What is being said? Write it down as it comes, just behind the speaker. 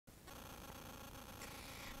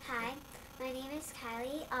Hi, my name is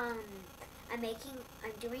Kylie. I'm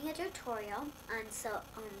doing a tutorial on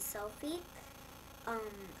Sophie.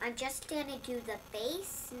 I'm just gonna do the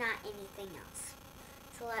face, not anything else.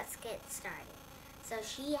 So let's get started. So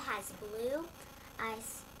she has blue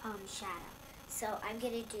eyes shadow. So I'm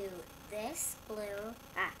gonna do this blue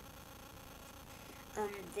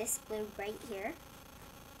this blue right here.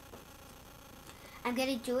 I'm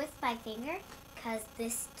gonna do it with my finger because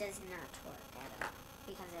this does not work at all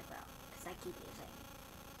because it broke because I keep using it.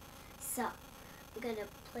 So I'm gonna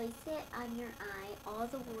place it on your eye all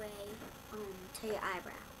the way to your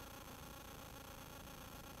eyebrow.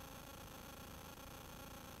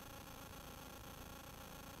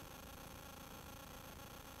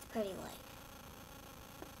 It's pretty light.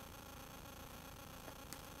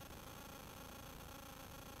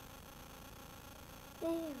 There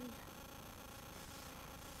we go.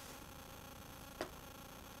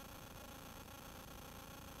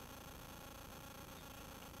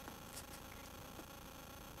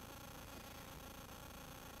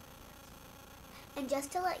 And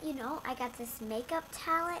just to let you know, I got this makeup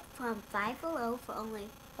palette from Five Below for only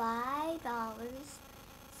 $5.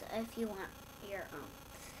 So if you want your own.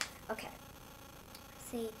 Okay.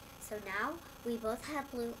 See, so now we both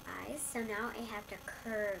have blue eyes. So now I have to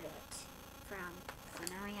curve it so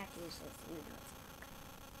now I have to use this. You know it's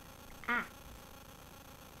not good.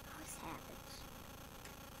 This happens.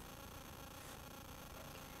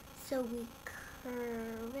 So we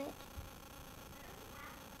curve it.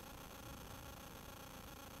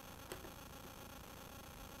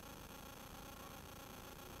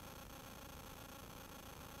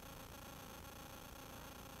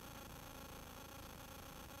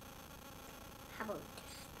 How about we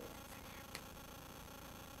just do that for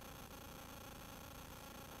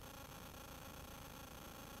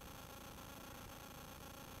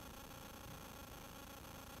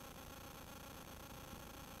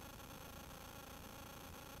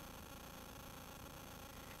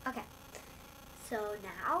now? Okay. So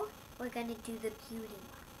now we're going to do the beauty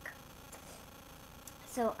mark.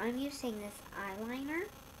 So I'm using this eyeliner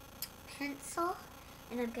pencil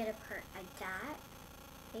and I'm going to put a dot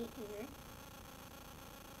right here.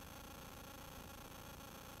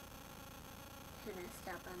 I messed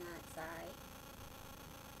up on that, sorry.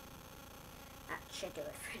 That should do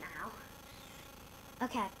it for now.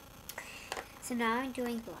 Okay, so now I'm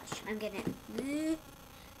doing blush. I'm gonna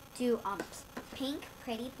do pink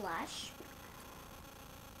pretty blush.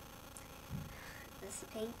 This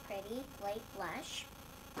pink pretty light blush.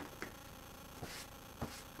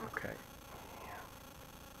 Okay.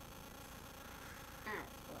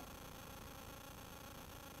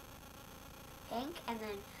 Pink, and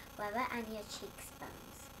then rub it on your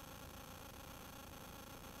cheekbones.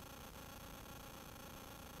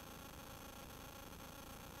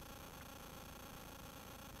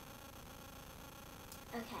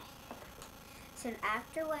 Okay. So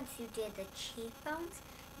once you did the cheekbones,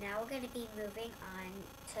 now we're going to be moving on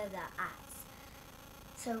to the eyes.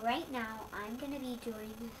 So right now, I'm going to be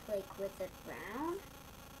doing like with the brown.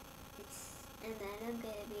 And then I'm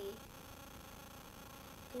going to be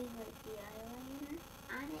doing like the eyeliner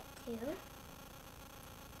on it too.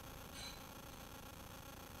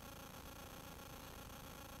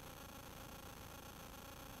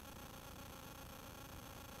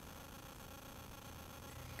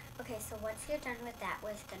 Okay, so once you're done with that, we're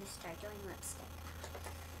going to start doing lipstick.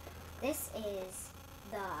 This is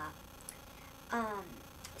the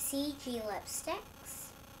CG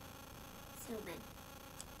lipsticks. Zoom in.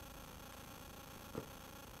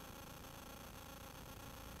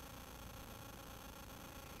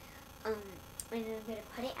 And I'm going to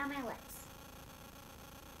put it on my lips.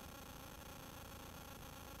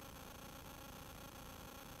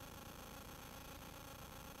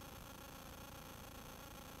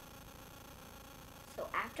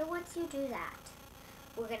 So once you do that,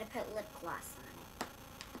 we're going to put lip gloss on it.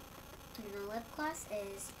 And the lip gloss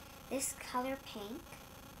is this color pink.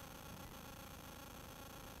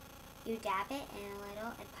 You dab it in a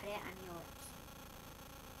little and put it on your lips.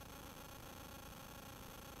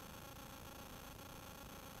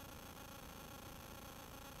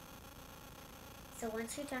 So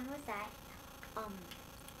once you're done with that,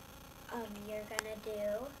 you're gonna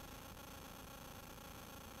do.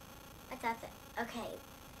 Okay.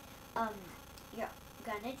 You're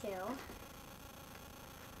gonna do.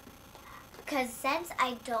 Because since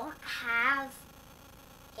I don't have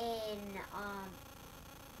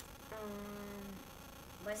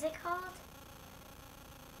what's it called?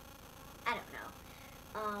 I don't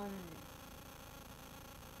know.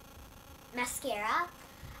 Mascara.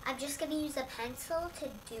 I'm just going to use a pencil to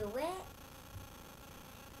do it.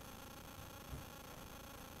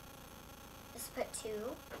 Just put 2.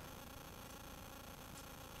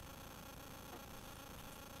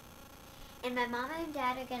 And my mom and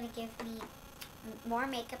dad are going to give me more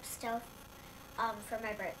makeup stuff for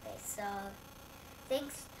my birthday. So,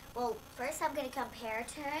 thanks. Well, first I'm going to compare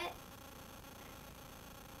to it.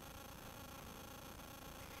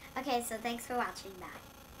 Okay, so thanks for watching. Bye.